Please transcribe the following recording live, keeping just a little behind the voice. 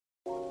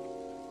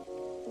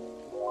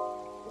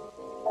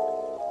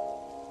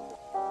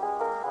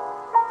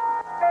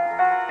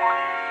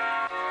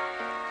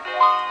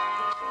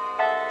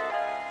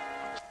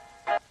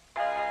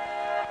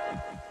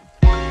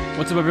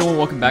What's up, everyone?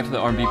 Welcome back to the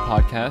R&B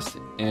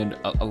podcast. And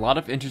a lot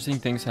of interesting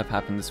things have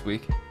happened this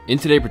week. In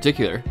today in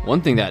particular,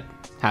 one thing that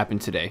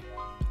happened today,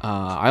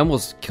 I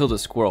almost killed a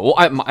squirrel. Well,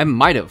 I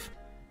might have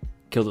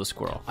killed a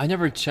squirrel. I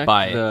never checked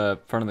the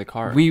front of the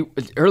car.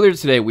 Earlier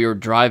today, we were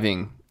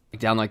driving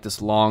down like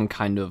this long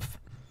kind of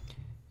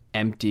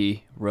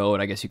empty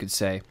road, I guess you could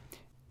say,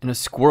 and a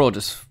squirrel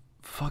just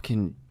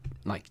fucking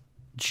like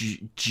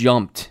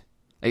jumped.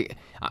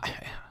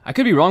 I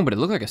could be wrong, but it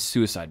looked like a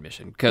suicide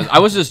mission because I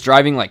was just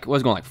driving I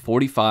was going like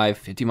 45,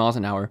 50 miles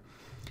an hour,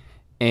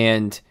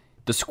 and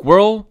the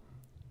squirrel,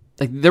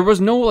 there was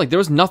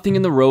nothing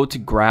in the road to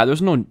grab. There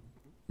was no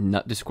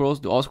nut.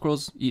 Do all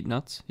squirrels eat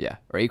nuts? Yeah,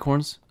 or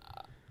acorns?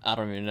 I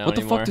don't even know What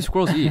anymore. the fuck do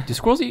squirrels eat? Do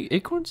squirrels eat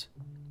acorns?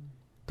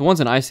 The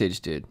ones in Ice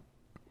Age did.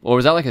 Or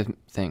was that like a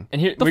thing?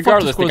 And here, The fuck do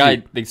regardless,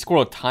 squirrels the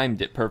squirrel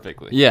timed it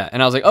perfectly. Yeah,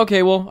 and I was like,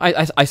 okay, well,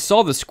 I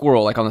saw the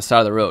squirrel like on the side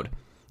of the road,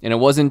 and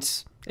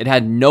it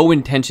had no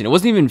intention. It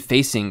wasn't even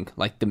facing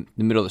like the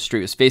middle of the street.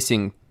 It was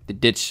facing the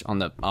ditch on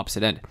the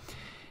opposite end.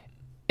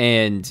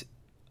 And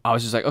I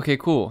was just like, okay,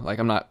 cool. Like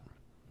I don't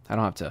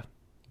have to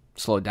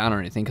slow down or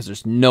anything because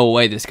there's no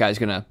way this guy's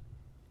gonna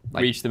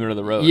Reach the middle of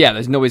the road. Yeah,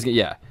 there's no way he's gonna,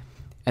 yeah.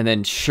 And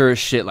then sure as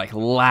shit, like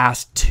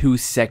last 2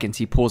 seconds,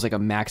 he pulls like a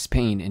Max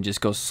Payne and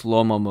just goes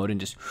slow-mo mode and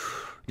just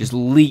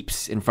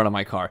leaps in front of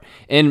my car.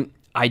 And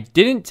I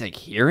didn't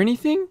hear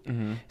anything.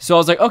 Mm-hmm. So I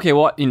was like, okay,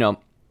 well,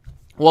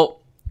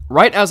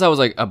 right as I was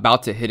like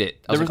about to hit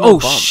it, I was like, oh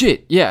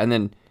shit. Yeah, and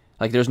then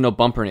there's no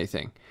bump or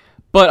anything.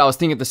 But I was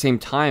thinking at the same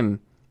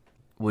time,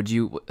 would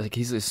you,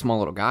 he's a small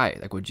little guy,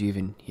 would you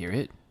even hear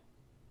it?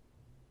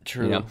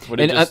 True. You know?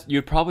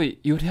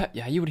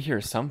 You would hear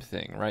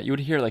something, right? You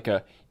would hear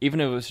even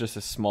if it was just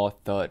a small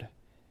thud.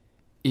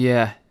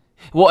 Yeah.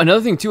 Well,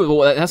 another thing too.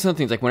 Well, that's another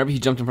thing. Is whenever he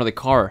jumped in front of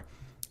the car,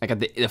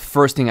 the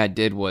first thing I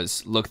did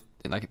was look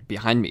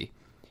behind me,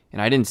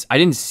 and I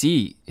didn't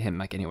see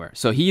him anywhere.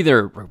 So he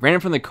either ran in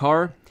front of the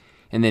car,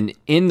 and then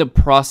in the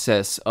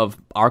process of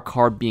our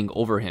car being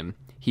over him,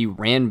 he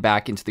ran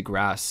back into the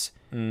grass.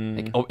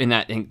 In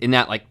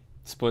that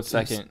Split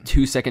second,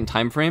 2 second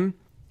time frame.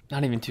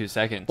 Not even 2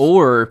 seconds.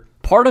 Or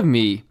part of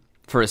me,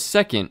 for a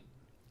second,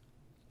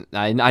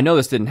 I know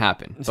this didn't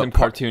happen. Some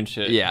cartoon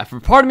shit. Yeah, for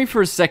part of me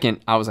for a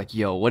second, I was like,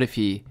 yo, what if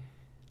he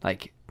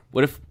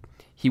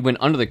went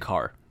under the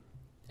car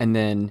and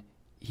then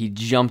he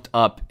jumped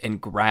up and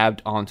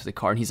grabbed onto the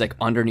car and he's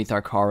underneath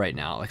our car right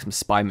now, some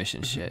spy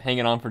mission shit.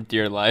 Hanging on for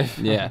dear life.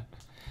 Yeah.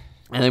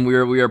 And then we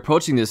were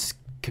approaching this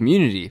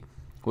community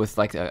with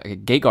a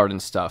gate guard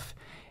and stuff,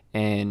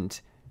 and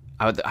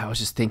I was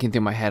just thinking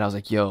through my head, I was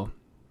like, yo,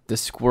 the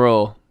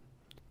squirrel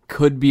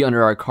could be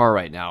under our car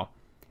right now,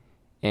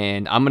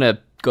 and I'm gonna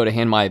go to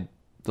hand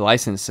the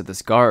license to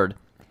this guard,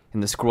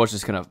 and the squirrel's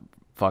just gonna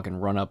fucking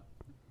run up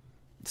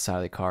the side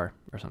of the car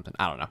or something.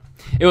 I don't know.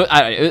 It was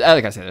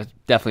like I said, it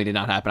definitely did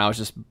not happen. I was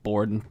just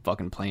bored and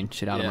fucking playing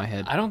shit out of my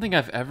head. I don't think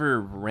I've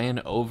ever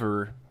ran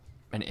over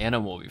an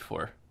animal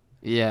before.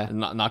 Yeah.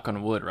 Knock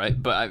on wood,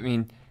 right? But I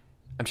mean,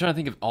 I'm trying to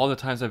think of all the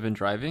times I've been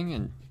driving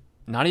and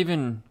not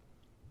even.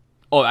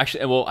 Oh,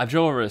 actually, well, I've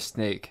drove over a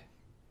snake.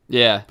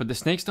 Yeah. But the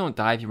snakes don't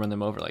die if you run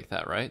them over like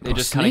that, right? They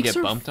just kind of get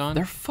bumped on.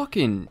 They're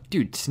fucking...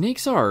 Dude,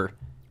 snakes are...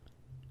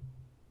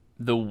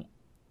 they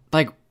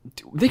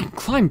can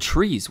climb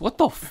trees. What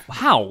the...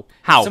 How?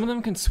 Some of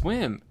them can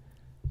swim.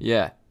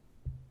 Yeah.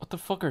 What the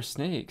fuck are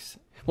snakes?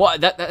 Well,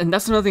 and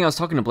that's another thing I was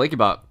talking to Blake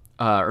about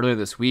earlier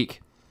this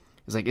week.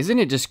 It's isn't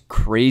it just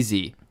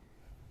crazy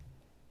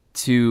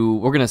to...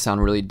 We're going to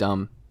sound really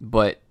dumb,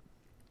 but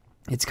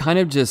it's kind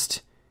of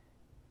just...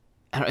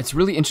 it's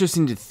really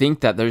interesting to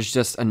think that there's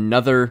just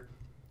another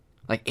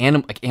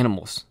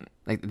animals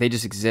they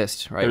just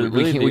exist, right?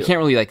 We can't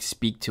really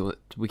speak to it.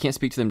 We can't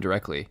speak to them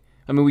directly.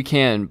 I mean, we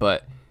can,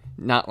 but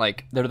not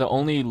they're the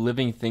only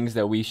living things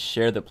that we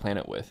share the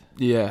planet with.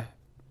 Yeah,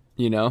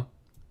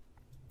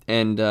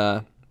 and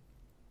well,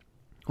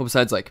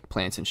 besides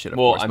plants and shit, of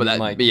course. But I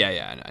know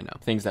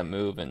things that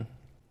move, and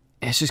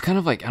it's just kind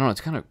of I don't know.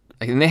 It's kind of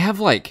and they have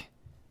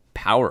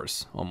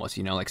powers almost.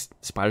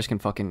 Spiders can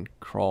fucking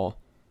crawl.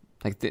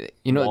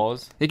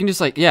 Walls. They can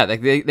just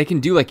they can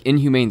do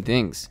inhumane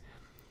things,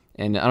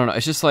 and I don't know.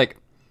 It's just I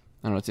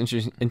don't know. It's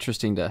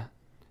interesting to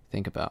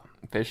think about.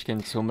 Fish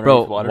can swim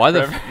underneath water.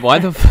 Why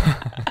the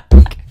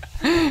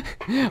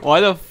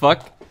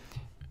fuck?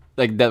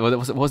 That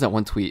what was that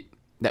one tweet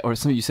or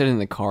something you said it in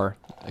the car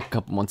a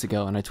couple months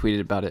ago, and I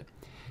tweeted about it,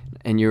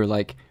 and you were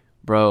like,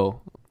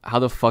 bro, how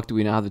the fuck do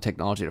we not have the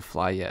technology to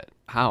fly yet?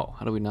 How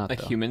do we not?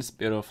 Humans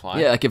be able to fly?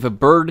 Yeah, if a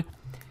bird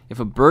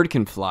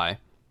can fly.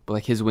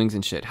 But his wings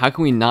and shit. How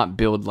can we not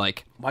build Why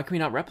can we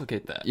not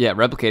replicate that? Yeah,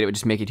 replicate it. Would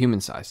just make it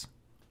human size.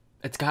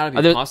 It's gotta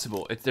be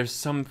possible. If there's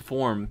some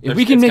form. If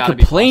we can make a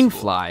plane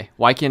fly,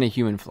 why can't a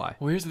human fly?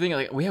 Well, here's the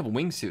thing. We have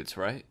wingsuits,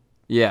 right?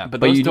 Yeah,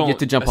 but those you don't get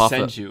to jump off.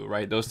 You,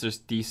 right? Those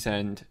just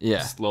descend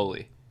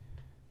slowly.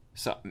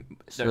 So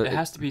it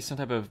has to be some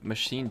type of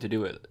machine to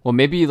do it. Well,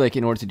 maybe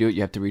in order to do it,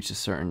 you have to reach a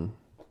certain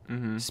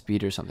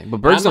speed or something. But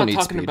birds don't need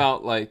speed. I'm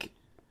not talking about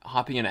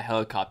hopping in a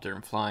helicopter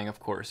and flying, of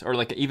course, or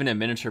even a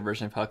miniature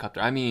version of helicopter.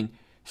 I mean,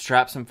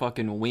 strap some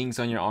fucking wings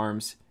on your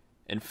arms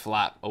and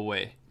flap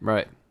away.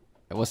 Right.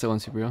 What's that one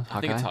superhero? I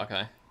think it's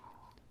Hawkeye.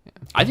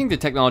 I think the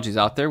technology's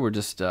out there. We're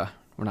just we're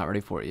not ready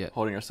for it yet.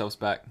 Holding ourselves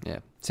back. Yeah.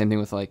 Same thing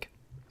with like.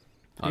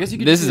 I guess you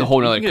could. This is a whole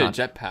nother. You can get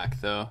a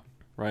jetpack though,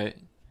 right?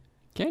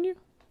 Can you?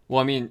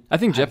 Well, I mean, I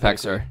think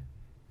jetpacks are.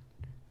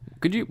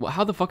 Could you?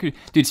 How the fuck could you?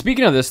 Dude,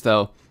 speaking of this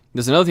though,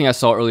 there's another thing I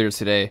saw earlier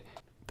today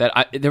that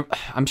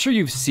I'm sure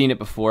you've seen it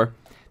before.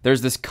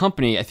 There's this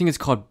company. I think it's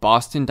called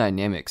Boston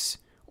Dynamics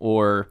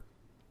or.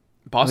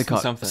 Boston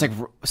something. It's like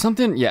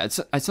something. Yeah,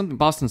 it's something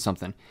Boston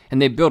something,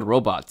 and they build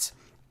robots.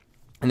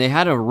 And they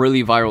had a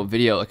really viral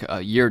video like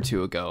a year or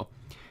two ago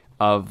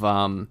of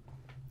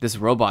this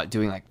robot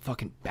doing like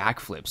fucking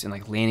backflips and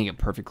like landing it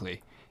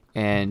perfectly.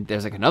 And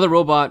there's like another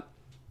robot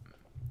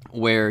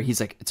where he's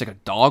like, it's like a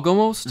dog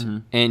almost,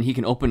 and he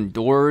can open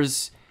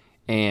doors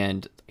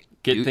and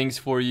get things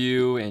for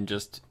you and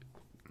just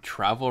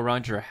travel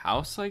around your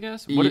house, I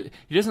guess. He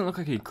doesn't look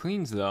like he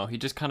cleans though. He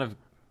just kind of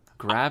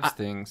grabs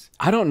things.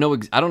 I don't know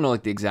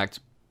like the exact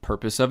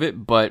purpose of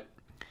it, but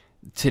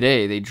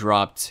today they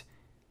dropped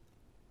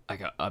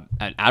like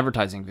an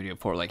advertising video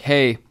for it. Like,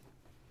 hey,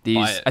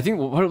 these, I think,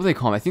 what do they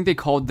call them? I think they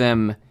called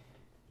them,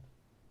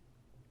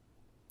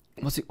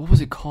 what was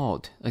it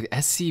called? Like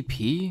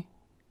SCP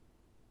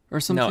or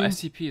something? No,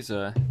 SCP is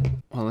a...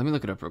 Well, let me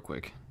look it up real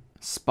quick.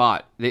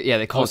 Spot.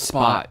 They call it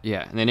Spot.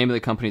 Yeah, and the name of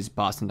the company is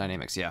Boston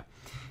Dynamics, yeah.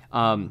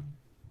 But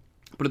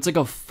it's like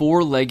a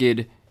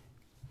four-legged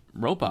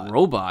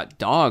robot,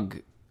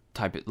 dog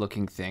type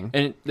looking thing.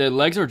 And the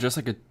legs are just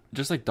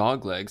like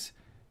dog legs.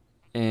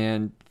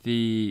 And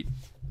the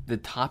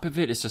top of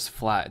it is just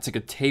flat. It's like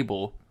a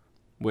table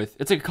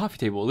it's like a coffee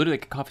table, literally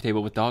like a coffee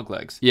table with dog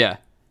legs. Yeah.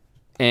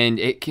 And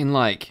it can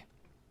like...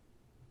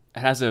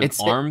 It has an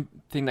arm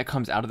thing that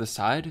comes out of the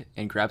side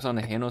and grabs on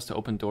the handles to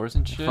open doors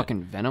and shit.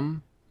 Fucking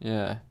Venom?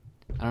 Yeah.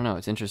 I don't know.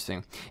 It's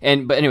interesting.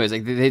 But anyways,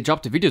 like they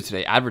dropped a video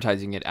today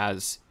advertising it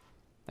as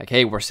like,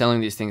 hey, we're selling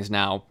these things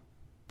now.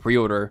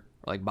 Pre-order, or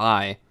like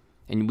buy,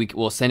 and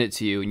we'll send it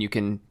to you, and you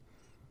can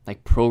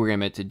like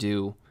program it to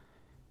do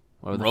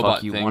whatever the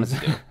fuck you want it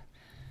to do.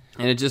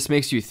 And it just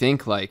makes you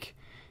think like,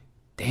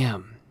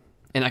 damn.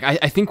 And like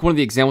I think one of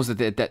the examples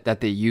that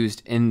they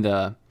used in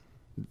the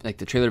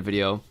trailer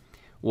video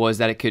was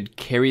that it could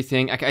carry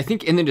things. I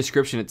think in the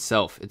description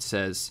itself it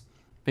says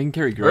they can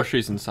carry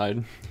groceries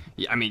inside.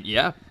 Yeah, I mean,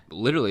 yeah,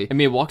 literally. I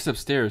mean, it walks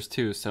upstairs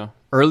too, so.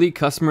 Early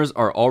customers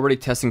are already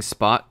testing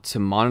Spot to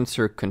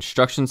monitor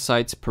construction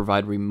sites,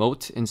 provide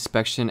remote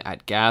inspection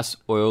at gas,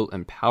 oil,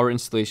 and power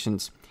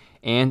installations,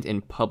 and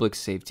in public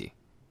safety.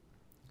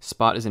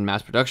 Spot is in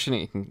mass production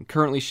and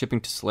currently shipping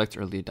to select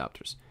early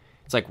adopters.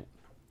 It's like,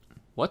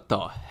 what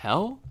the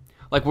hell?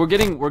 Like we're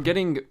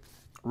getting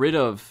rid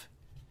of,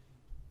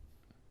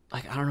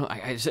 like, I don't know.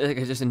 It's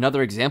just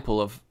another example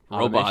of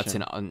robots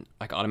and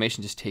like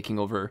automation just taking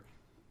over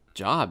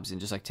jobs and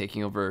just like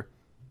taking over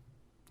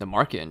the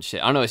market and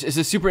shit. I don't know. It's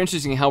just super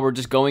interesting how we're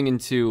just going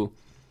into,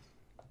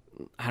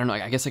 I don't know,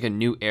 I guess like a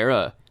new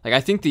era. Like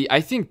I think the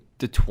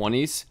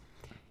 20s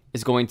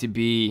is going to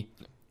be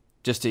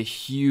just a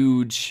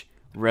huge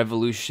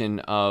revolution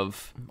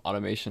of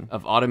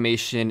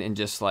automation and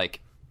just like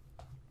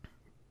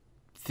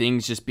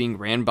things just being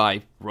ran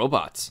by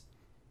robots.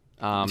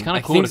 It's kind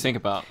of cool to think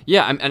about.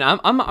 Yeah,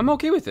 I'm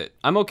okay with it.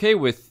 I'm okay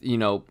with, you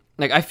know,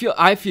 like I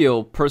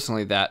feel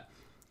personally that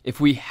if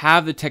we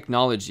have the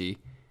technology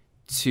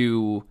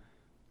to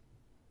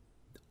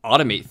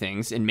automate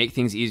things and make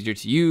things easier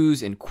to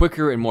use and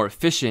quicker and more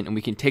efficient, and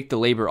we can take the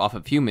labor off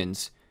of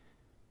humans,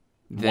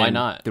 then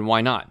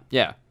why not?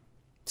 Yeah.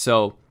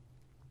 So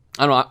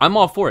I don't know. I'm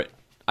all for it.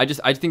 I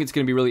think it's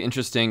going to be really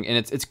interesting, and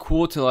it's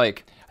cool to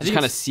like just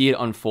kind of see it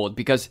unfold,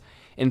 because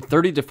in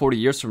 30 to 40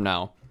 years from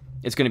now,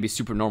 it's going to be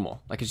super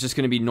normal. Like it's just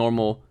going to be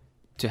normal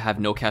to have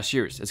no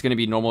cashiers. It's going to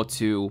be normal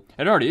to...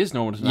 It already is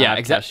normal to not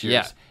have cashiers.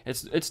 Yeah.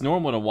 It's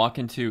normal to walk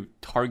into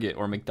Target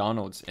or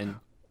McDonald's and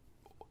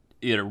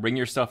either ring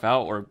your stuff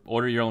out or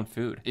order your own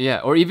food. Yeah,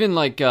 or even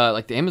like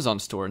the Amazon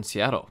store in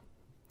Seattle,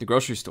 the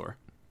grocery store.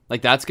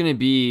 Like that's going to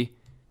be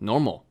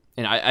normal.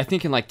 And I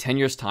think in like 10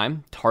 years'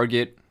 time,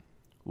 Target,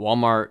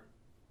 Walmart,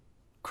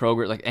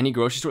 Kroger, like any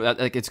grocery store,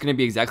 like it's going to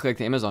be exactly like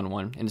the Amazon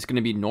one, and it's going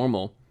to be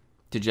normal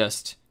to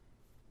just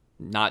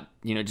not,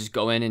 you know, just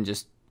go in and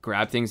just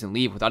grab things and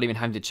leave without even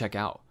having to check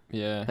out.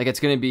 Yeah. Like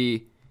it's going to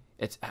be,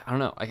 I don't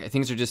know, like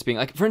things are just being,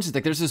 like for instance,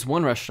 like there's this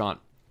one restaurant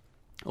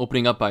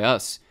opening up by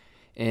us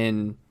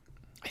in,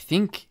 I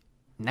think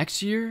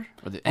next year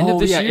or the end of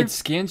this year. It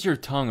scans your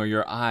tongue or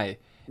your eye.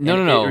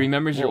 No. It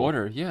remembers your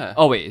order. Yeah.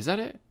 Oh wait, is that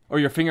it? Or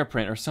your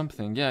fingerprint or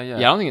something. Yeah. Yeah,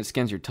 I don't think it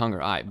scans your tongue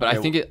or eye, but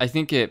okay, I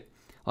think it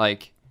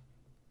like,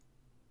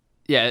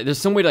 yeah, there's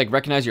some way to like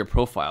recognize your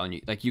profile, and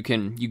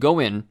you go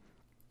in,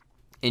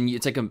 and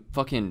it's like a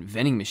fucking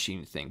vending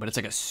machine thing, but it's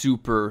like a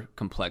super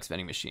complex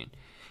vending machine,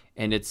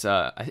 and it's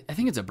I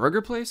think it's a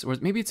burger place, or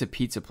maybe it's a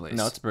pizza place.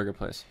 No, it's a burger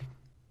place.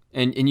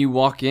 And you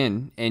walk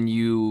in and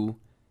you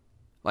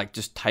like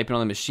just type it on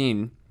the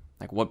machine,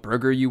 like what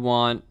burger you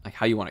want, like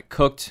how you want it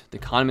cooked, the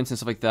condiments and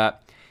stuff like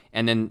that,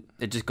 and then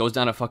it just goes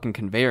down a fucking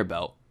conveyor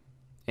belt,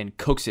 and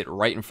cooks it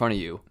right in front of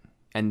you,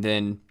 and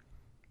then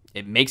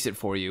it makes it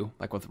for you,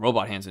 like with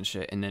robot hands and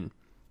shit, and then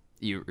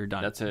you're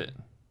done. That's it.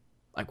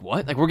 Like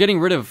what? Like we're getting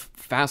rid of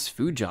fast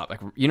food jobs.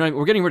 Like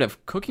we're getting rid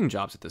of cooking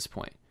jobs at this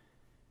point.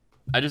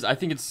 I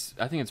think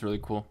it's really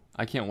cool.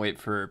 I can't wait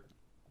for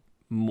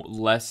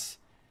less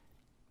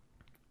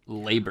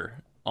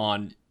labor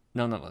on.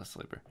 No, not less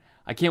labor.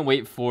 I can't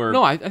wait for.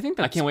 No, I think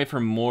I that's, can't wait for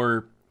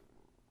more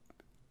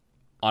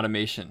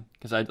automation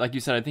because like you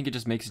said, I think it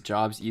just makes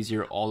jobs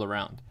easier all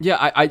around.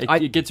 Yeah,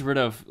 It gets rid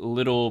of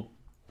little.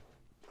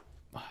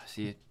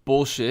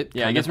 Bullshit.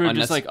 Yeah, it gets rid of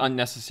just like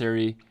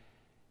unnecessary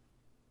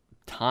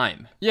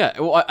time. Yeah,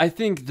 well, I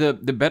think the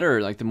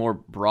better, like the more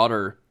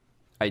broader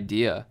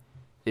idea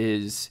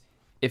is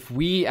if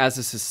we as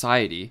a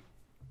society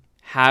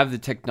have the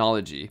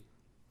technology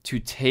to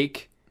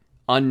take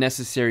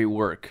unnecessary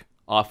work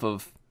off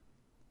of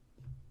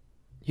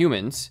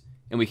humans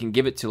and we can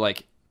give it to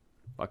like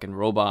fucking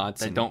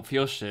robots That don't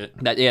feel shit.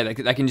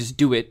 that can just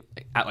do it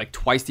at like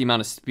twice the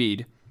amount of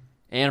speed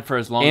And for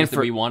as long as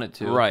we want it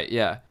to. Right,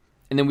 yeah.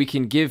 And then we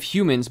can give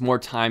humans more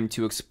time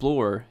to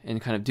explore and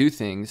kind of do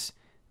things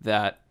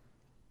that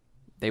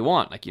they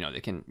want. Like, they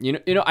can,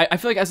 I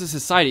feel like as a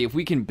society, if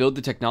we can build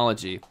the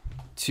technology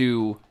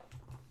to,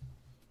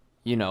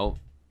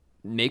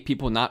 make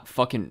people not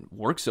fucking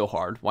work so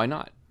hard, why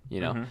not?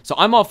 So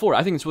I'm all for it.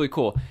 I think it's really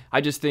cool.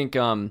 I just think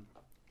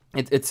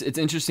it's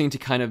interesting to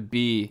kind of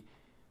be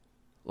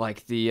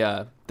like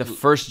the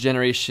first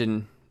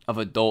generation of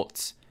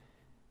adults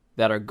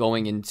that are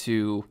going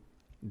into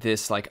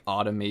this like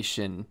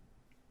automation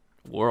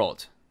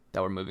world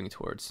that we're moving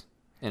towards.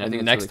 And I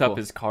think next really up cool.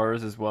 is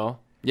cars as well.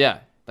 Yeah,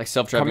 like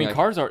self-driving.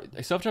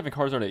 Self-driving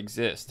cars already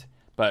exist,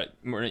 but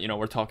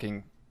we're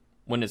talking,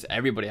 when does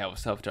everybody have a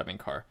self-driving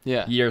car?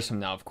 Yeah. Years from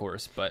now, of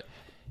course. But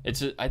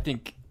I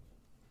think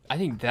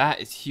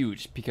that is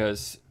huge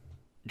because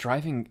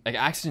driving, like,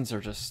 accidents are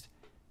just.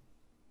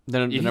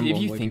 If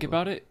you think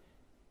about it,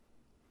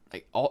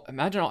 like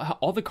imagine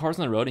all the cars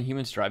on the road and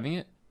humans driving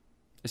it.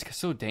 It's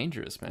so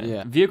dangerous, man.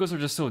 Yeah. Vehicles are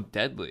just so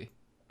deadly.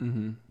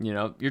 Mm-hmm.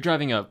 You're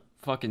driving a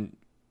fucking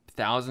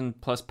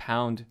 1,000+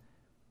 pound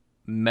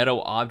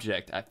metal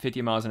object at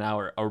 50 miles an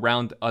hour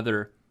around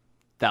other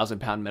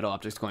 1,000-pound metal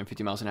objects going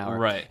 50 miles an hour.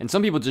 Right. And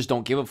some people just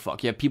don't give a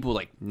fuck. You have people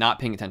like not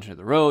paying attention to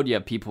the road. You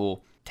have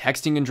people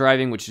texting and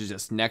driving, which is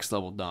just next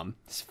level dumb.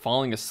 It's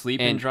falling asleep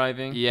and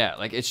driving. Yeah,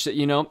 like it's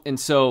and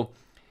so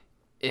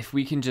if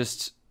we can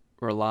just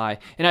rely,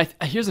 and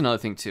here's another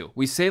thing too.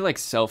 We say like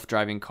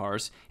self-driving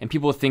cars, and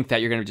people think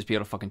that you're gonna just be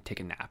able to fucking take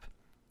a nap,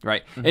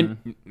 right? Mm-hmm.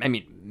 And I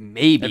mean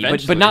maybe,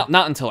 but not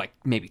until like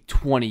maybe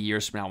 20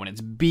 years from now when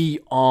it's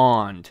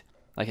beyond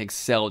like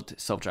excelled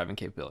self-driving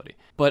capability.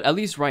 But at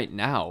least right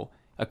now,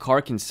 a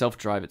car can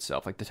self-drive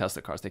itself, like the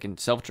Tesla cars. They can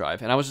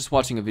self-drive. And I was just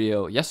watching a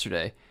video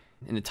yesterday,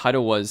 and the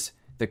title was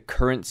 "The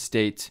Current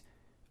State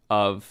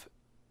of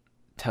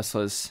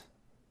Tesla's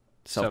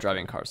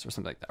Self-Driving Cars" or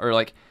something like that, or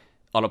like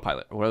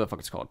autopilot or whatever the fuck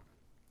it's called.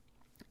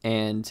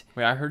 And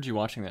wait, I heard you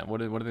watching that. What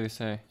did they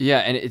say? Yeah,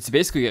 and it's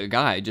basically a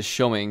guy just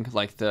showing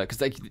like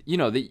because like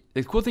the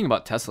cool thing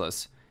about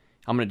Teslas,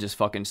 I'm gonna just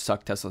fucking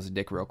suck Tesla's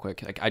dick real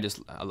quick. Like I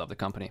love the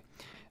company,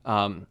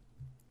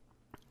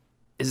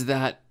 is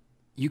that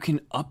you can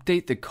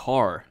update the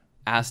car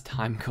as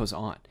time goes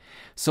on.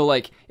 So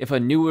like if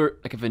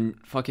a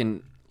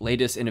fucking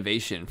latest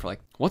innovation for like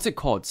what's it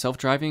called,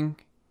 self-driving,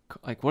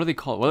 like what do they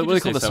call it? What do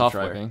they call the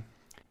software?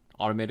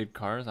 Automated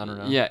cars? I don't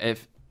know. Yeah,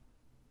 if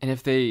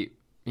they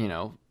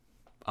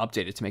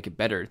update it to make it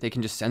better, they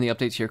can just send the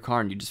update to your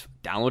car and you just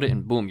download it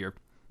and boom, your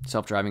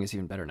self-driving is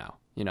even better now.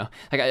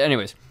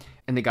 Anyways,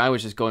 and the guy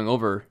was just going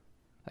over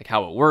like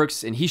how it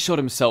works, and he showed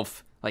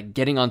himself like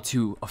getting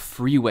onto a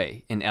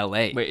freeway in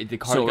LA. Wait, the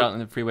car got on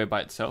the freeway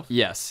by itself?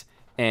 Yes.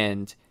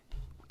 And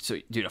so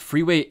dude, a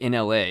freeway in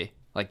LA,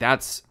 like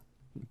that's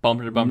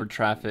bumper to bumper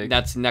traffic.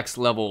 That's next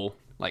level,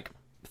 like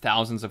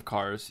thousands of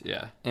cars.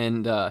 Yeah.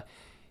 And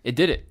it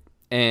did it.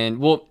 And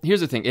well,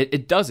 here's the thing,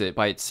 it does it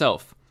by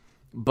itself,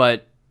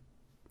 but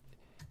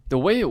the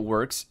way it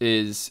works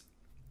is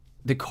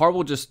the car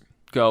will just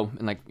go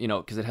and like,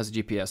 because it has a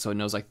GPS, so it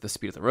knows like the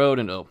speed of the road,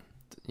 and it'll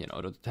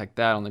detect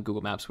that on the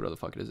Google Maps, whatever the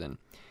fuck it is in.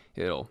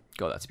 It'll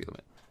go that speed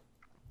limit.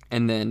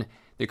 And then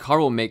the car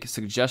will make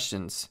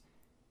suggestions,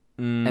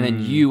 and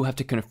then you have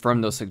to confirm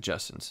those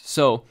suggestions.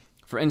 So,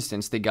 for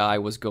instance, the guy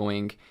was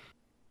going,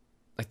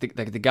 the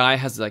guy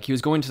has like, he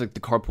was going to like the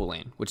carpool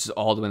lane, which is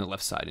all the way on the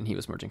left side, and he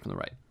was merging from the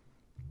right.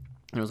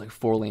 And it was like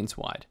 4 lanes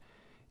wide.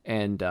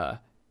 And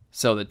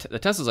so the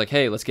Tesla's like,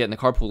 hey, let's get in the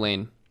carpool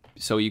lane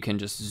so you can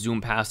just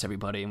zoom past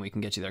everybody and we can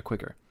get you there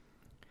quicker.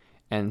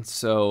 And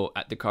so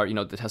at the car,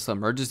 the Tesla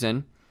merges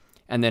in,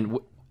 and then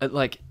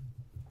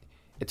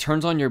it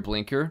turns on your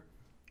blinker,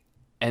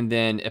 and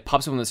then it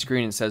pops up on the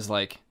screen and says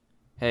like,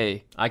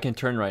 hey, I can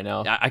turn right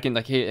now. I can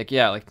like, hey, like,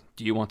 yeah, like,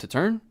 do you want to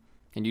turn?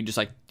 And you just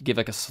like give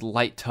like a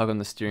slight tug on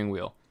the steering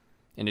wheel,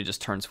 and it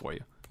just turns for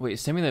you. Wait,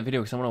 send me that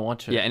video because I want to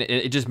watch it. Yeah, and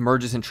it just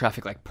merges in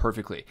traffic like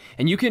perfectly.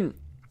 And you can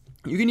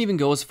even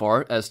go as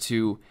far as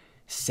to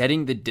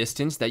setting the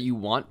distance that you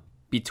want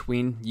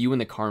between you and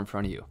the car in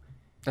front of you.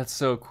 That's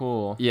so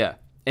cool. Yeah,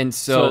 and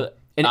so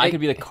and I could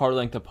be like car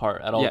length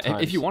apart at all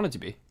times. If you wanted to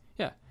be.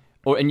 Yeah,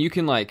 and you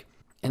can like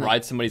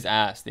ride somebody's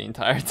ass the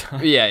entire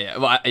time. Yeah.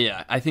 Well,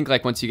 I think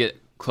like once you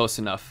get close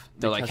enough,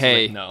 they're like,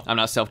 hey, no. I'm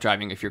not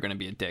self-driving if you're gonna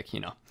be a dick,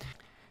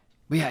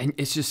 But yeah,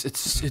 it's just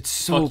it's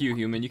so. Fuck you,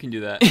 human. You can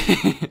do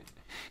that.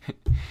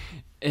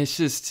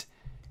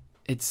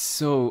 It's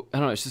so, I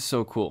don't know. It's just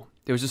so cool.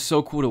 It was just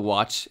so cool to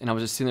watch, and I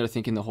was just sitting there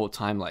thinking the whole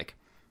time, like,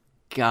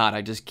 God,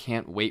 I just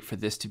can't wait for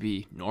this to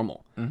be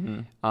normal.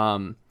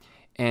 Mm-hmm.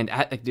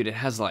 Dude, it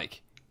has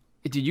like,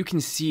 dude, you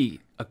can see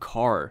a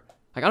car.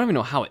 Like, I don't even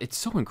know how. It's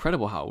so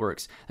incredible how it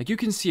works. Like, you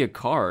can see a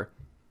car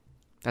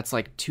that's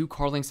like 2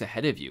 car lengths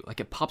ahead of you. Like,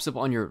 it pops up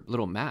on your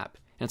little map,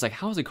 and it's like,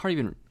 how is a car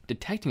even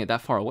detecting it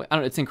that far away? I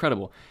don't know. It's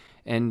incredible.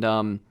 And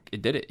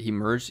it did it. He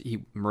merged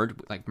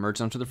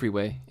onto the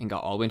freeway and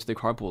got all the way into the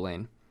carpool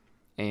lane.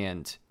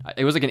 And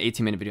it was like an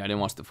 18-minute video. I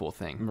didn't watch the full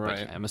thing.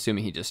 Right. I'm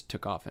assuming he just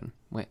took off and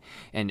went.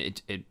 And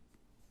it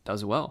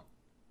does well.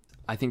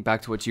 I think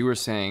back to what you were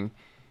saying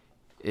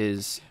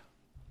is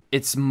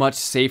it's much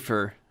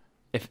safer.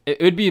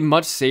 It would be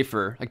much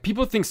safer. Like,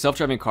 people think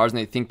self-driving cars and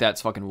they think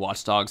that's fucking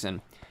watchdogs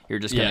and you're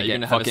just gonna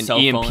get fucking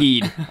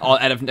EMP'd all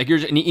out of, like, you're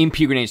an EMP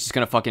grenade's just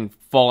gonna fucking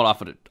fall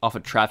off a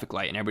traffic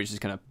light and everybody's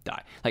just gonna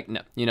die. Like,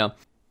 no,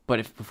 But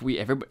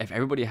if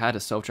everybody had a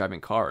self-driving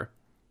car,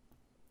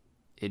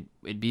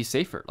 it'd be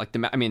safer. Like, the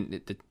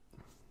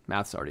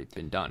math's already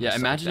been done. Yeah,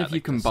 imagine if you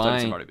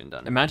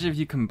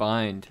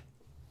combined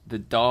the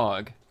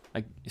dog,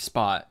 like,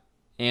 spot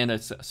and a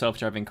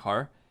self-driving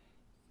car,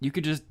 you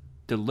could just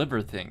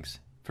deliver things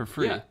for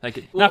free. Yeah.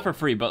 Not for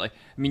free, but like,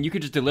 I mean, you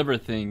could just deliver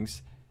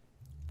things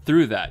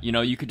through that.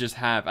 You could just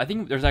have, I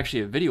think there's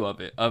actually a video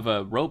of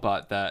a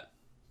robot that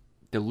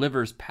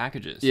delivers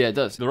packages. Yeah, it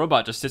does. The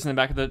robot just sits in the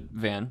back of the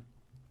van,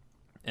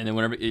 and then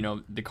whenever,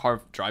 the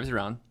car drives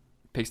around,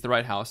 picks the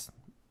right house,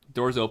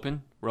 doors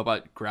open,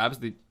 robot grabs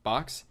the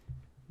box,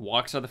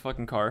 walks out of the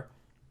fucking car,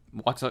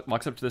 walks up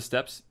to the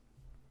steps,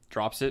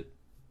 drops it,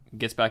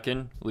 gets back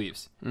in,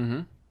 leaves.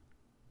 Mm-hmm.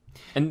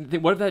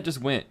 And what if that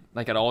just went,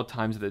 like, at all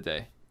times of the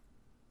day?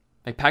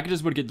 Like,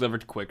 packages would get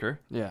delivered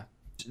quicker. Yeah.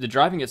 The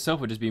driving itself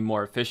would just be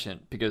more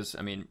efficient because,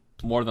 I mean,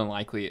 more than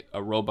likely,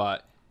 a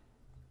robot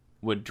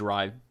would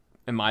drive,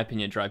 in my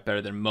opinion,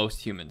 better than most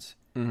humans.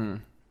 Mm-hmm.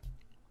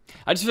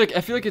 I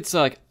feel like it's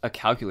like a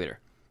calculator.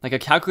 Like, a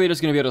calculator is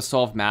going to be able to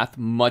solve math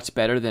much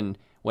better than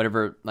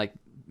whatever, like,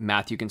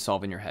 math you can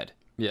solve in your head.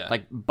 Yeah.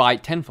 Like, by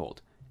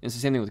tenfold. It's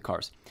the same thing with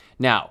cars.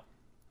 Now,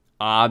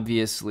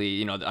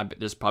 obviously,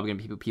 there's probably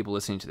going to be people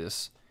listening to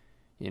this,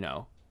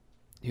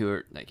 who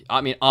are like,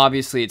 I mean,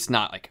 obviously it's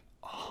not like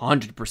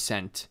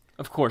 100%.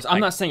 Of course.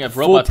 I'm not saying a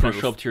robot's going to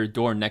show up to your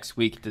door next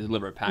week to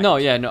deliver a package.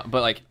 No,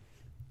 but like,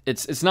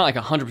 it's not like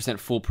 100%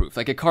 foolproof.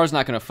 Like, a car's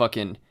not going to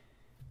fucking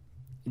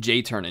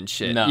J-turn and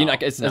shit. No.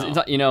 It's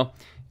not,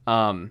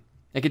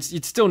 like,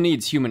 it still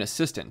needs human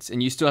assistance,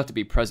 and you still have to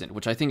be present,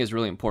 which I think is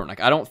really important.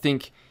 Like, I don't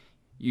think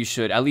you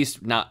should, at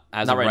least not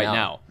of right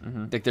now.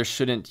 Mm-hmm. Like,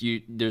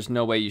 there's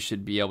no way you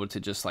should be able to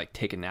just, like,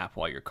 take a nap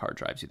while your car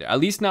drives you there. At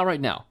least not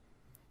right now.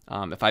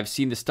 If I've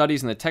seen the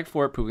studies and the tech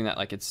for it proving that,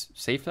 like, it's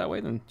safe that way,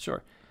 then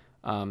sure.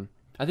 I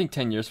think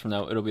 10 years from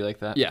now it'll be like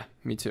that. Yeah,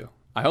 me too.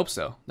 I hope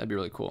so. That'd be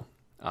really cool.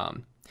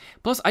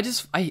 Plus,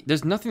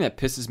 there's nothing that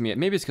pisses me.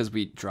 Maybe it's because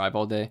we drive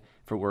all day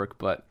for work,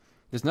 but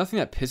there's nothing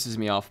that pisses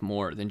me off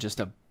more than just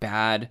a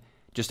bad,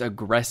 just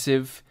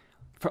aggressive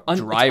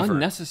driver.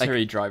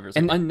 Unnecessary drivers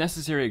and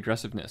unnecessary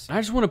aggressiveness. I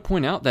just want to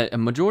point out that a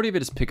majority of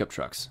it is pickup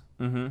trucks.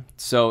 Mm-hmm.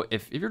 So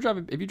if you drive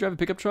a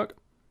pickup truck,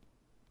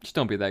 just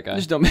don't be that guy.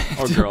 Just don't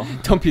or girl.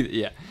 Don't be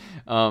yeah.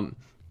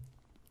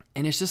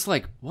 And it's just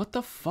like, what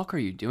the fuck are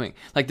you doing?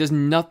 Like, there's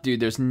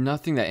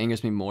nothing that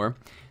angers me more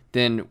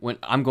than when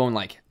I'm going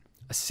like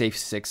a safe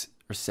 6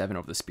 or 7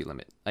 over the speed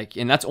limit. Like,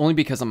 and that's only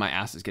because my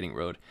ass is getting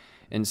rode.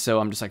 And so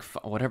I'm just like,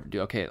 whatever,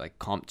 dude. Okay, like,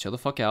 chill the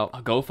fuck out.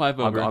 I'll go 5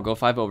 over. I'll go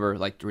 5 over.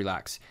 Like,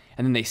 relax.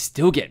 And then they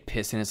still get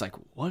pissed, and it's like,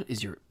 what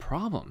is your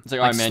problem? It's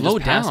like, all right, man, slow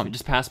down.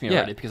 Just pass me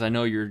already, because I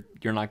know you're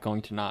not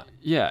going to not.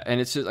 Yeah,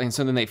 and it's just like, and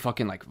so then they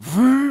fucking like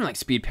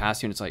speed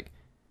past you, and it's like,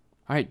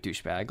 all right,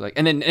 douchebag. Like,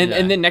 and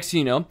then next thing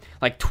you know,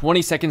 like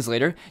 20 seconds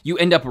later, you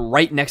end up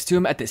right next to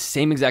him at the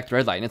same exact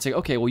red light, and it's like,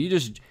 okay, well, you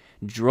just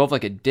drove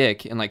like a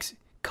dick and like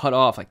cut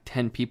off like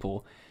 10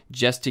 people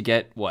just to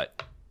get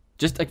what?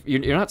 Just like,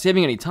 you're not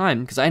saving any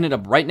time because I ended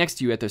up right next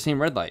to you at the same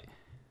red light.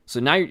 So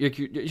now you're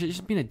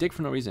just being a dick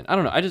for no reason. I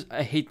don't know.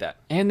 I hate that.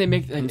 And they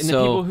make the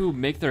people who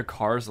make their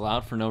cars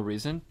loud for no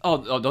reason.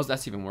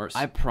 That's even worse.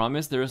 I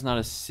promise there is not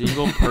a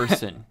single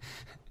person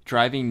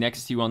driving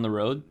next to you on the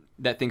road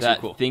that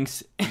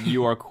thinks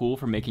you are cool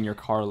for making your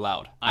car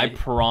loud. I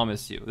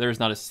promise you, there is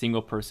not a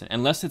single person,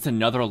 unless it's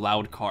another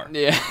loud car.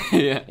 Yeah,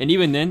 yeah. And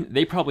even then,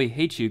 they probably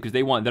hate you because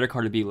they want their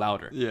car to be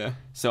louder. Yeah.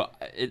 So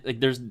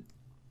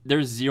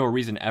there's zero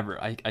reason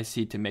ever I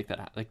see to make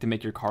that, like, to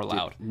make your car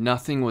loud. Dude,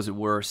 nothing was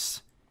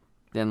worse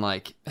than,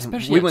 like,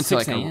 especially at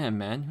 6 a.m.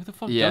 man. Who the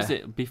fuck does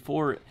it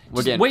before?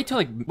 Wait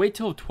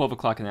till 12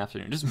 o'clock in the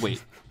afternoon. Just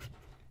wait.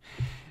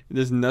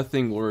 There's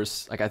nothing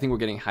worse. Like, I think we're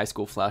getting high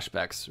school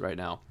flashbacks right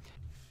now.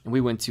 and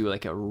we went to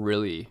like a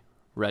really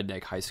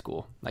redneck high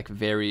school, like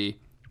very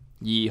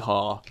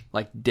yeehaw,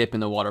 like dip in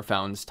the water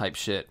fountains type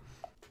shit.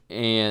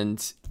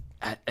 And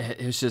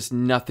it was just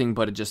nothing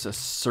but just a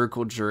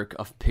circle jerk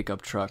of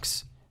pickup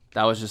trucks.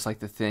 That was just like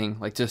the thing,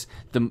 like just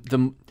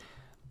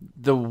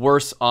the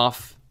worse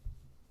off,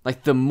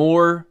 like the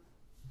more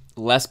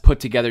less put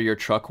together your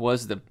truck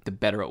was, the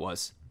better it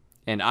was.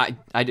 And I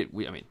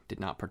did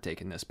not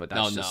partake in this, but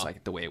that's just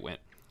like the way it went.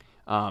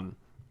 And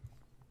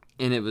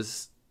it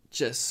was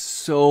just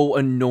so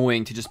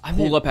annoying to just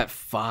pull up at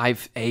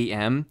 5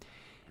 a.m.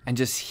 and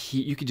just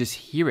you could just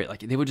hear it. Like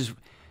they would just,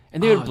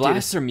 and they would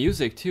blast their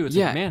music too. It's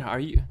like, man, how are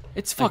you?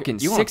 It's fucking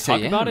you 6 a.m. want to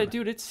talk about it,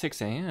 dude? It's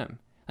 6 a.m.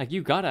 Like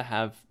you gotta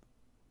have,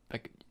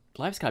 like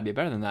life's gotta be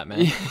better than that,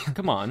 man.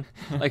 Come on,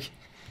 like,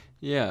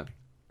 yeah,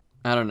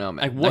 I don't know,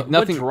 man. Like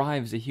what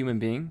drives a human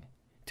being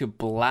to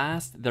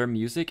blast their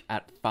music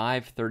at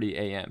 5:30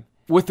 a.m.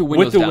 with the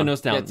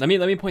windows down? Let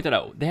me point that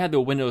out. They had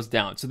the windows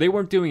down, so they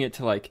weren't doing it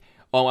to like,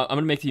 oh, I'm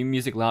gonna make the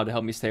music loud to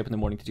help me stay up in the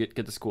morning to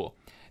get to school.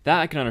 That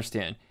I can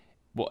understand.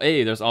 Well,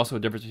 there's also a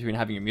difference between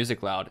having your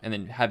music loud and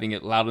then having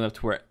it loud enough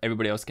to where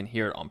everybody else can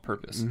hear it on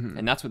purpose. Mm-hmm.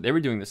 And that's what they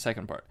were doing the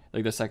second part,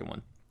 like the second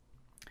one.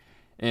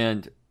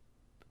 And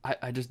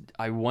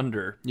I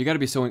wonder. You got to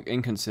be so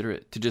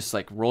inconsiderate to just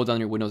like roll down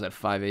your windows at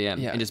 5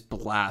 a.m. and just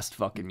blast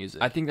fucking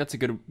music. I think that's a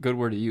good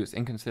word to use,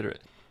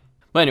 inconsiderate.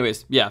 But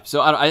anyways, yeah.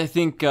 So I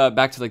think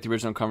back to like the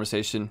original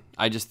conversation,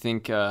 I just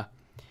think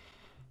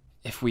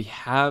if we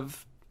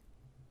have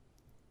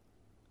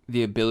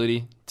the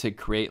ability to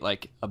create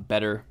like a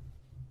better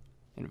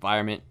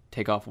environment,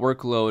 take off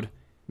workload,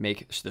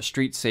 make the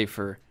streets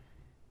safer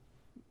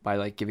by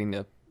like giving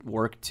the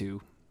work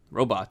to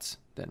robots,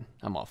 then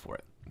I'm all for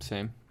it.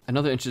 Same.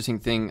 Another interesting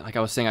thing, like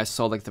I was saying, I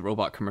saw like the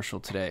robot commercial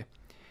today,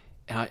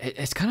 and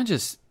it's kind of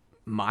just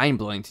mind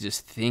blowing to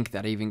just think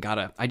that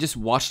I just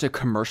watched a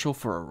commercial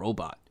for a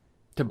robot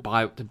to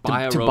buy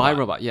a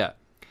robot. Yeah,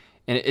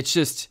 and it's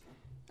just,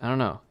 I don't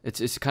know,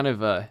 it's kind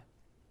of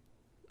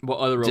what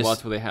other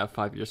robots will they have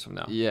 5 years from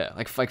now? Yeah,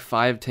 like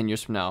 5-10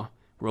 years from now,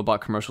 robot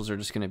commercials are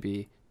just going to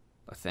be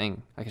a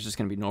thing. Like it's just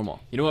going to be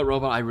normal. You know what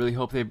robot I really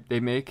hope they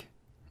make?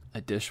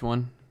 A dish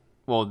one.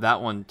 Well,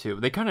 that one too.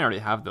 They kind of already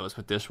have those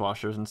with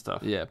dishwashers and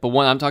stuff. Yeah, but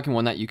I'm talking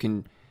one that you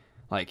can,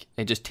 like,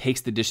 it just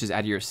takes the dishes out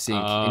of your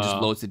sink and just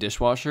loads the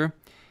dishwasher.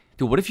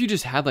 Dude, what if you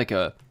just had like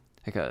a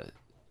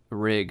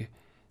rig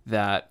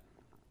that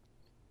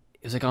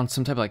is like on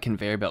some type of like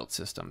conveyor belt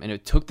system, and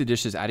it took the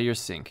dishes out of your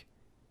sink.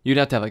 You'd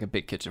have to have like a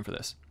big kitchen for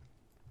this,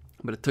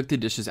 but it took the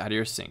dishes out of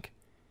your sink,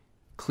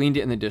 cleaned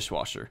it in the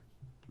dishwasher,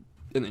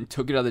 and then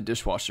took it out of the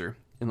dishwasher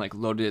and like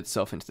loaded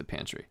itself into the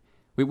pantry.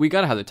 We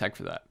gotta have the tech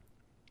for that.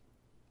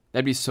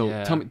 That'd be so.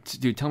 Yeah.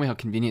 Tell me how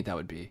convenient that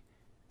would be.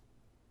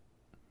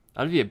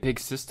 That'd be a big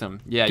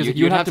system. Yeah,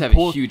 you'd have to have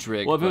a huge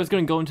rig. Well, if it was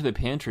going to go into the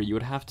pantry, you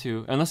would have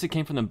to, unless it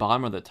came from the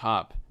bottom or the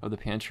top of the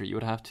pantry, you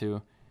would have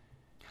to.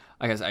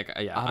 I guess I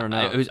don't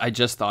know. I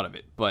just thought of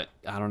it, but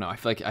I don't know. I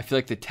feel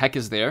like the tech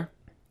is there,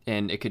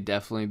 and it could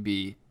definitely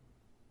be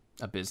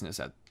a business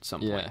at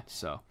some point.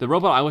 So the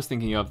robot I was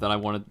thinking of that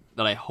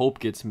I hope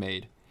gets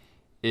made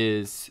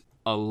is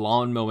a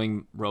lawn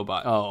mowing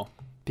robot. Oh.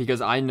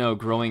 Because I know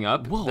growing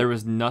up, there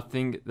was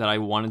nothing that I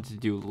wanted to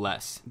do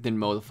less than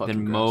mow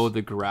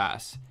the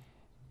grass.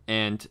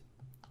 And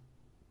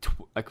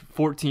like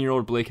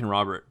 14-year-old Blake and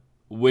Robert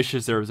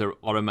wishes there was an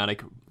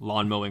automatic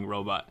lawn mowing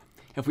robot.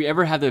 If we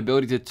ever had the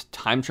ability to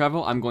time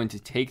travel, I'm going to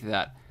take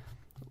that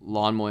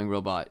lawn mowing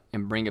robot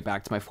and bring it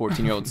back to my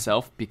 14-year-old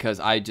self,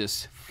 because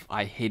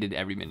I hated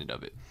every minute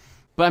of it.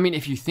 But I mean,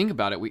 if you think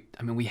about it,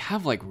 we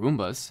have like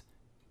Roombas.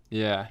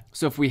 Yeah.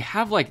 So if we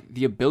have like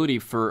the ability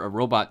for a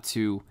robot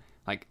to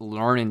like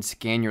learn and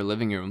scan your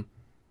living room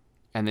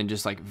and then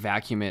just like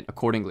vacuum it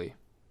accordingly.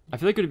 I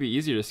feel like it would be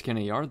easier to scan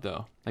a yard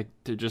though. Like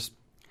it's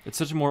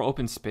such a more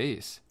open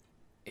space.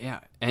 Yeah.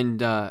 And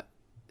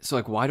so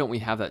like, why don't we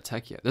have that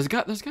tech yet? There's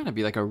got to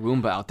be like a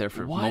Roomba out there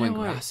for mowing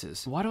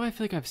grasses. Why do I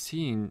feel like I've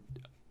seen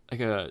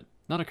like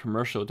not a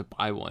commercial to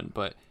buy one,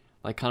 but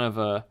like kind of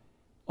a,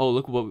 oh,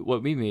 look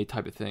what we made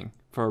type of thing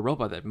for a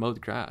robot that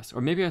mowed grass. Or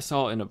maybe I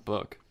saw it in a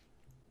book.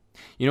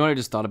 You know what I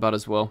just thought about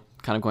as well?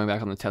 Kind of going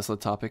back on the Tesla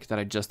topic that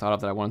I just thought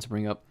of that I wanted to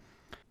bring up.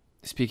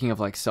 Speaking of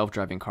like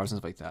self-driving cars and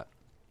stuff like that,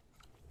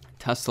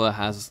 Tesla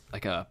has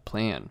like a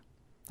plan,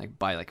 like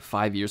by like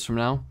 5 years from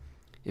now,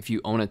 if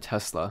you own a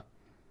Tesla,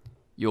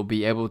 you'll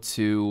be able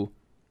to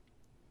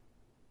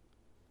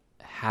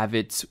have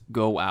it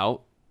go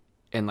out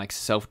and like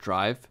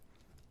self-drive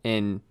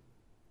and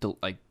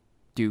like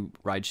do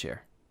rideshare.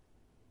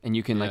 And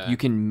you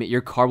can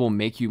your car will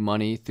make you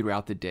money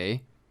throughout the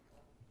day.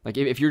 Like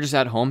if you're just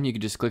at home, you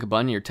could just click a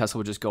button, your Tesla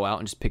will just go out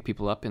and just pick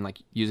people up and like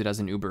use it as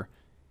an Uber,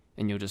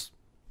 and you'll just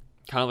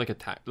kind of like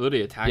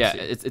literally a taxi. Yeah,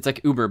 it's like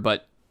Uber,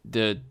 but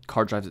the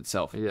car drives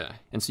itself. Yeah.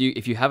 And so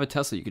if you have a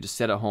Tesla, you could just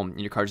sit at home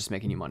and your car's just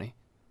making you money.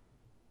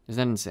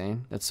 Isn't that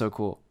insane? That's so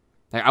cool.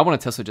 Like I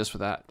want a Tesla just for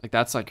that. Like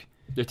that's like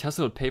your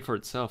Tesla would pay for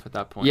itself at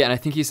that point. Yeah, and I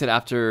think he said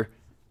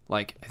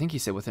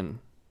within,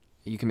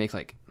 you can make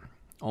like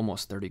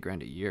almost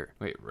 $30,000 a year.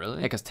 Wait, really?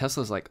 Yeah, because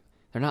Tesla's like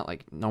they're not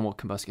like normal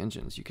combustion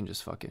engines. You can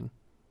just fucking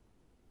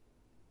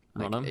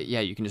run them.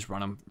 Yeah, you can just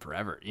run them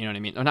forever. You know what I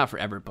mean? Or not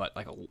forever, but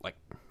like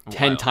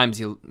 10 times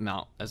the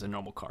amount as a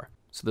normal car.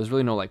 So there's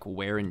really no like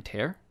wear and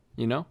tear.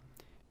 You know?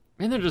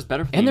 And they're just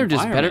better. For and the they're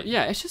just better.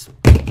 Yeah, it's just,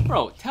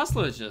 bro.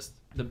 Tesla is just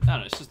I don't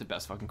know. It's just the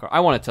best fucking car. I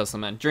want a Tesla,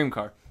 man. Dream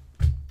car.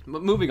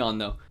 But moving on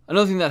though,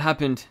 another thing that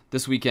happened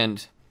this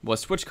weekend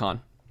was TwitchCon,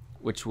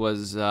 which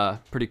was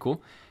pretty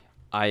cool.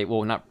 I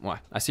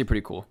say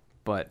pretty cool,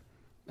 but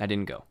I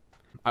didn't go.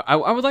 I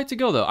would like to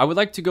go though. I would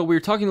like to go. We were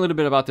talking a little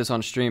bit about this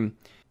on stream.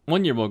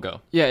 One year we'll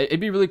go. Yeah, it'd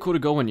be really cool to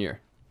go one year.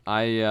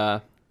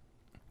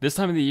 This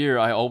time of the year,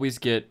 I always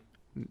get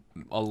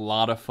a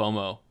lot of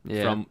FOMO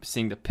from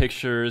seeing the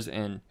pictures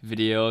and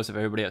videos of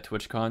everybody at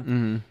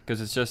TwitchCon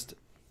because it's just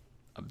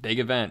a big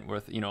event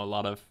with a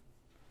lot of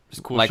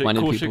just cool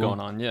shit going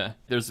on. Yeah,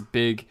 there's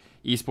big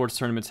esports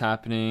tournaments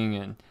happening,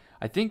 and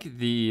I think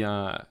the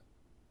not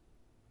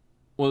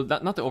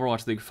the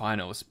Overwatch League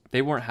finals.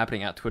 They weren't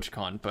happening at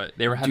TwitchCon, but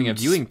they were having a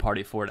viewing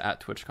party for it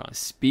at TwitchCon.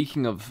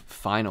 Speaking of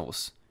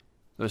finals,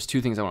 there's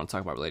two things I want to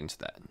talk about relating to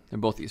that. They're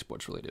both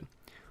esports related.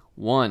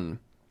 One,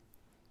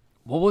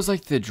 what was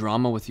like the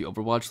drama with the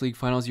Overwatch League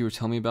finals you were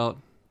telling me about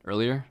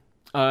earlier?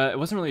 It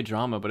wasn't really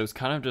drama, but it was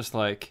kind of just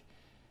like,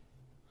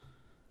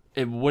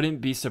 it wouldn't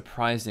be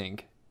surprising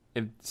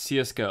if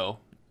CSGO,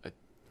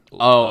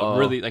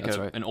 really like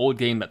an old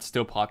game that's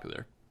still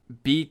popular,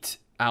 beat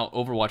out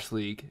Overwatch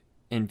League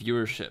in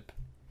viewership,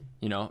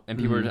 and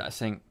people are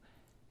saying,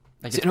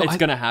 like, it's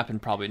going to happen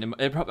probably.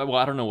 Well,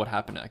 I don't know what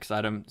happened because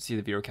I don't see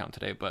the viewer count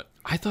today, but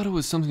I thought it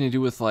was something to do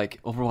with like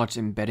Overwatch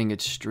embedding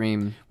its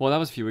stream. Well, that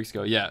was a few weeks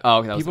ago. Yeah. Oh,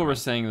 okay, people were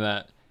saying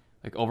that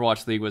like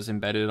Overwatch League was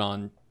embedded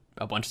on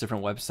a bunch of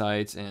different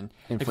websites, and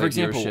like, for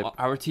example, viewership.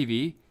 Our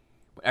TV,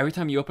 every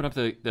time you open up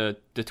the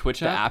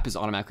Twitch app, the app is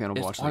automatically on Overwatch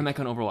League. It's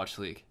automatically on Overwatch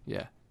League.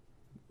 Yeah.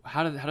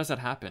 How does that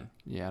happen?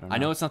 Yeah, I don't know. I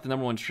know it's not the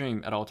number one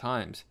stream at all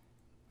times.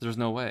 There's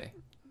no way.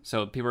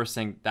 So people are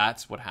saying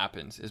that's what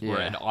happens, is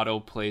where it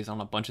auto plays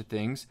on a bunch of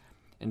things,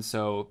 and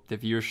so the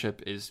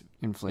viewership is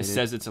inflated. It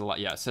says it's a lot.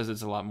 Yeah, it says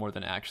it's a lot more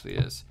than it actually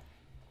is,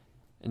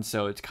 and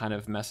so it kind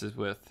of messes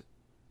with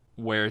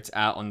where it's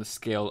at on the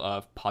scale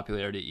of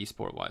popularity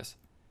esport wise.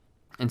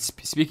 And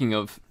speaking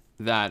of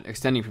that,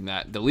 extending from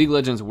that, the League of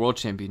Legends World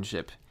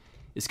Championship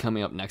is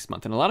coming up next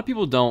month, and a lot of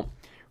people don't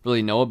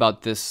really know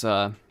about this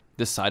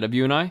this side of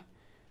you and I.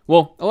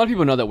 Well, a lot of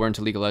people know that we're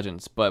into League of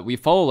Legends, but we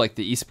follow like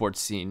the esports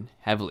scene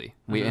heavily.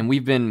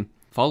 We've been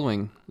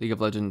following League of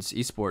Legends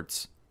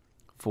esports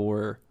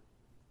for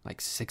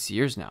like 6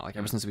 years now, like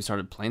ever since we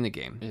started playing the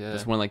game. Yeah.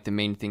 That's one of like the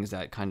main things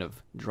that kind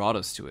of drawed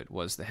us to it,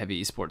 was the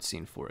heavy esports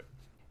scene for it.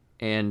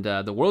 And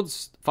the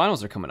World's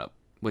Finals are coming up,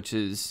 which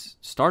is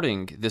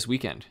starting this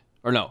weekend.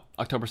 Or no,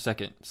 October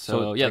 2nd.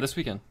 So yeah, this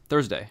weekend.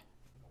 Thursday.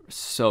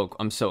 So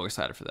I'm so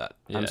excited for that.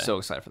 Yeah. I'm so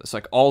excited for this.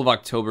 Like all of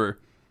October,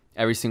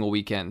 every single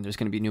weekend, there's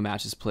going to be new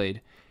matches played,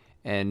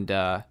 and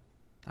I'm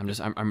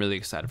really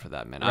excited for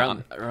that, man.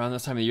 Around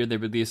this time of year, they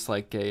release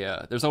like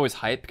there's always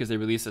hype because they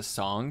release a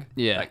song,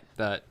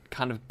 that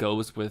kind of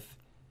goes with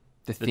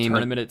the theme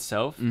tournament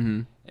itself,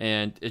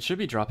 and it should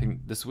be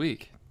dropping this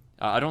week.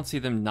 I don't see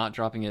them not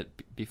dropping it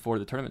before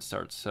the tournament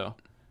starts. So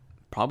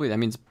probably that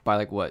means by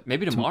like what?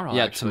 Maybe tomorrow.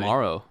 Actually.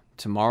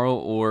 Tomorrow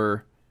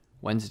or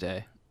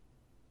Wednesday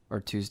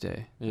or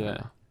Tuesday.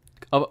 Yeah,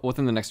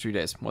 within the next 3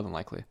 days, more than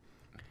likely.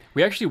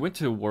 We actually went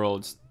to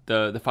Worlds,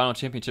 the final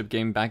championship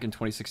game back in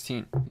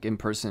 2016. In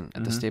person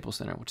at the Staples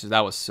Center,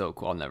 that was so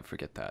cool. I'll never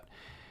forget that.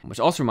 Which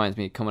also reminds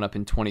me, coming up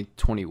in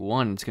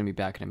 2021, it's going to be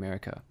back in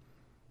America.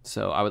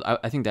 So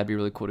I think that'd be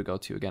really cool to go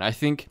to again. I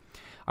think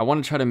I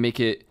want to try to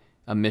make it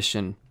a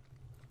mission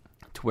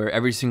to where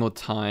every single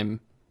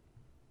time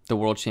the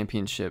World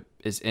Championship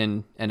is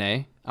in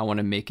NA, I want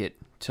to make it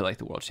to like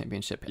the World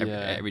Championship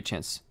every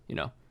chance,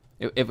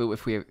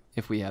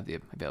 if we have the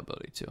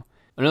availability to.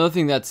 Another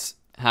thing that's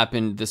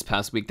happened this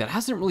past week that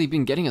hasn't really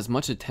been getting as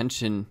much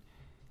attention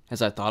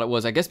as I thought it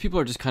was. I guess people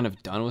are just kind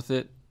of done with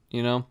it,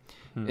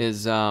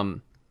 is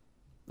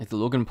like the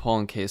Logan Paul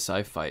and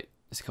KSI fight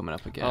is coming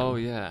up again. Oh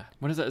yeah.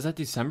 When is that? Is that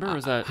December or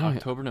is that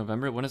October,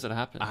 November? When does it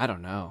happen? I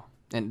don't know.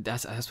 And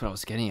that's what I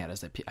was getting at, is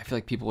that I feel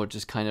like people are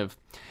just kind of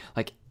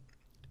like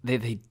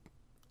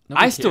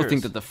I still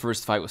think that the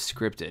first fight was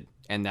scripted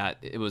and that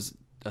it was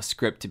a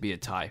script to be a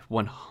tie,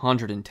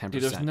 110%.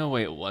 Dude, there's no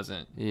way it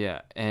wasn't.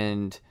 Yeah,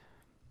 and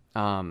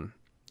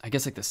I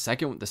guess like the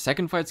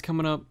second fight's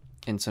coming up,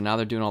 and so now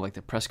they're doing all like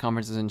the press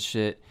conferences and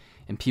shit,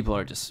 and people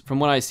are just, from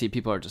what I see,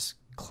 people are just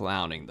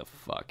clowning the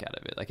fuck out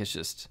of it. Like, it's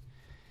just,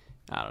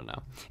 I don't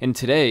know. And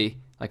today,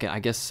 like, I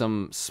guess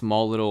some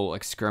small little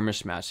like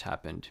skirmish match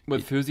happened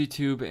with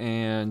FuziTube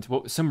and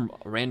some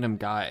random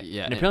guy.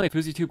 Yeah, and apparently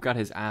FuziTube got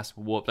his ass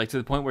whooped, like to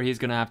the point where he's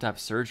gonna have to have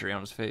surgery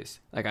on his face.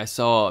 Like, I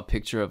saw a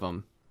picture of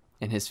him,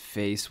 and his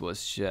face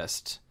was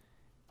just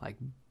like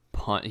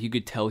you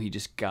could tell he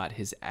just got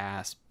his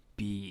ass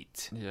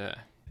beat. Yeah,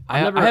 I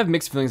have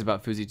mixed feelings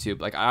about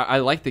FuziTube. Like, I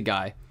like the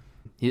guy.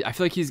 I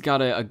feel like he's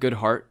got a good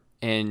heart,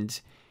 and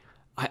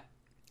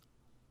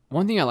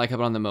one thing I like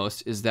about him the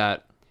most is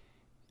that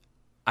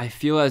I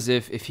feel as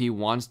if he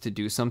wants to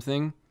do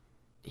something,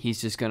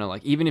 he's just gonna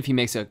like, even if he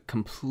makes a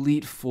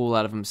complete fool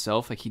out of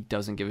himself, like he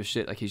doesn't give a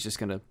shit. Like he's just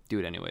gonna do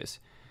it anyways.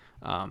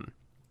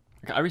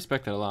 I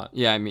respect that a lot.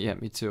 Yeah,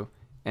 me too.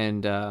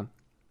 And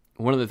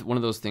one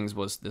of those things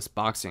was this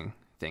boxing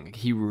thing. Like,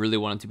 he really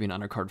wanted to be an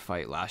undercard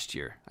fight last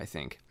year, I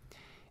think,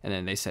 and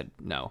then they said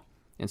no.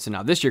 And so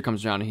now this year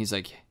comes around, and he's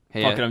like,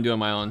 "Hey, fuck it, I'm doing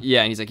my own."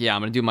 Yeah, and he's like, "Yeah,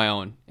 I'm gonna do my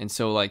own." And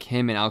so like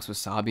him and Alex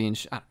Wasabi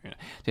and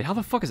dude, how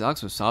the fuck is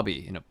Alex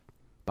Wasabi in a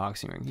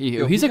boxing ring?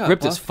 He's like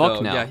ripped as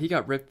fuck now. Yeah, he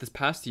got ripped this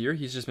past year.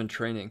 He's just been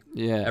training.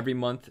 Yeah, every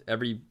month,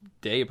 every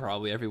day,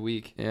 probably every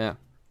week. Yeah,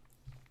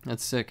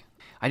 that's sick.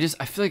 I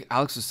feel like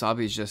Alex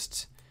Wasabi is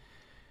just,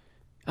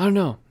 I don't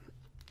know.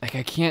 Like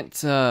I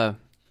can't. I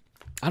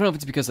don't know if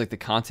it's because like the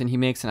content he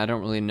makes, and I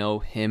don't really know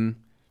him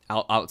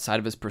outside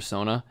of his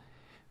persona,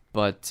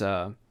 but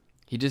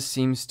he just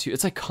seems to.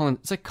 It's like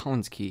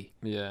Collins Key.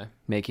 Yeah,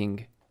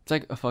 it's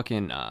like a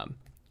fucking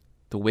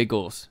the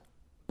Wiggles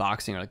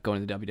boxing or like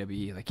going to the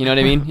WWE. Like, you know what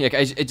I mean? Like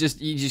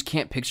you just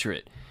can't picture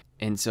it,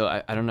 and so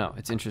I don't know.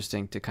 It's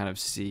interesting to kind of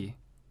see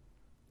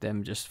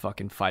them just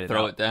fucking fight it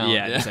throw out. It down.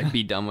 Yeah, just like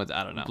be done with it.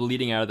 I don't know.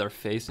 Bleeding out of their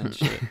face and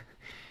shit.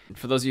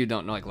 For those of you who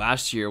don't know, like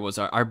last year was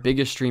our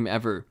biggest stream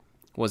ever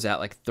was at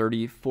like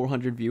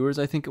 3,400 viewers,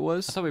 I think it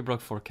was. I thought we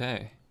broke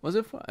 4K. Was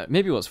it?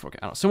 Maybe it was 4K. I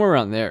don't know. Somewhere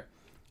around there.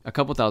 A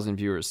couple thousand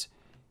viewers.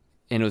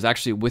 And it was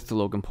actually with the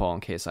Logan Paul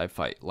and KSI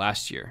fight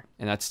last year.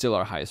 And that's still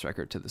our highest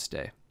record to this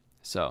day.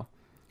 So.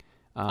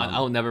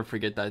 I'll never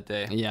forget that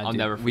day. Yeah, I'll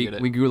never forget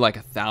it. We grew like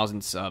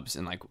 1,000 subs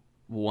in like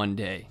one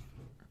day.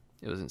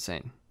 It was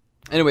insane.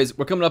 Anyways,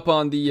 we're coming up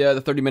on the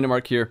 30-minute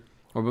mark here.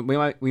 Or we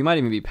might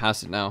even be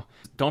past it now.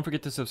 Don't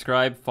forget to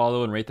subscribe,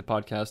 follow, and rate the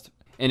podcast.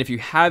 And if you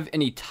have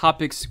any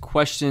topics,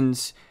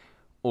 questions,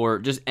 or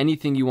just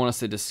anything you want us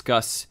to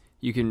discuss,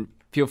 you can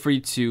feel free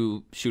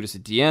to shoot us a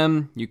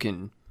DM. You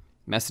can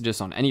message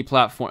us on any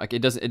platform. Like it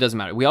doesn't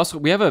matter. We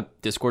have a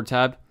Discord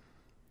tab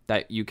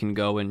that you can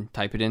go and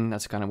type it in.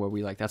 That's kind of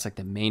where that's like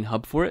the main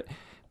hub for it.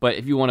 But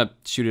if you want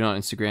to shoot it on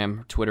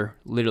Instagram, Twitter,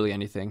 literally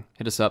anything,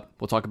 hit us up.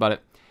 We'll talk about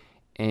it.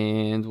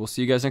 And we'll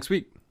see you guys next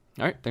week.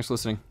 All right. Thanks for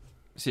listening.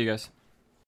 See you guys.